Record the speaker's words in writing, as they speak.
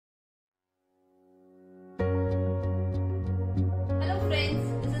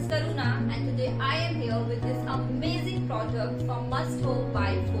amazing product from Must Home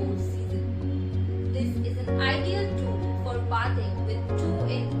by Four Seasons. This is an ideal tool for bathing with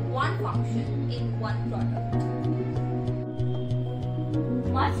 2-in-1 function in one product.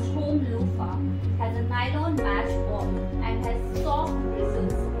 Must Home Loofah has a nylon mesh ball and has soft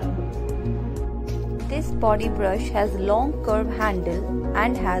bristles scrubber. This body brush has long curve handle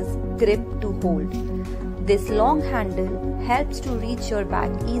and has grip to hold. This long handle helps to reach your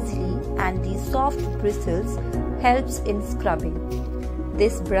back easily and the soft bristles helps in scrubbing.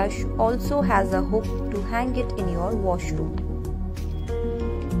 This brush also has a hook to hang it in your washroom.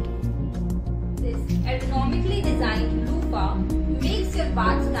 This ergonomically designed loofah makes your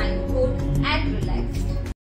bath time good and relaxed.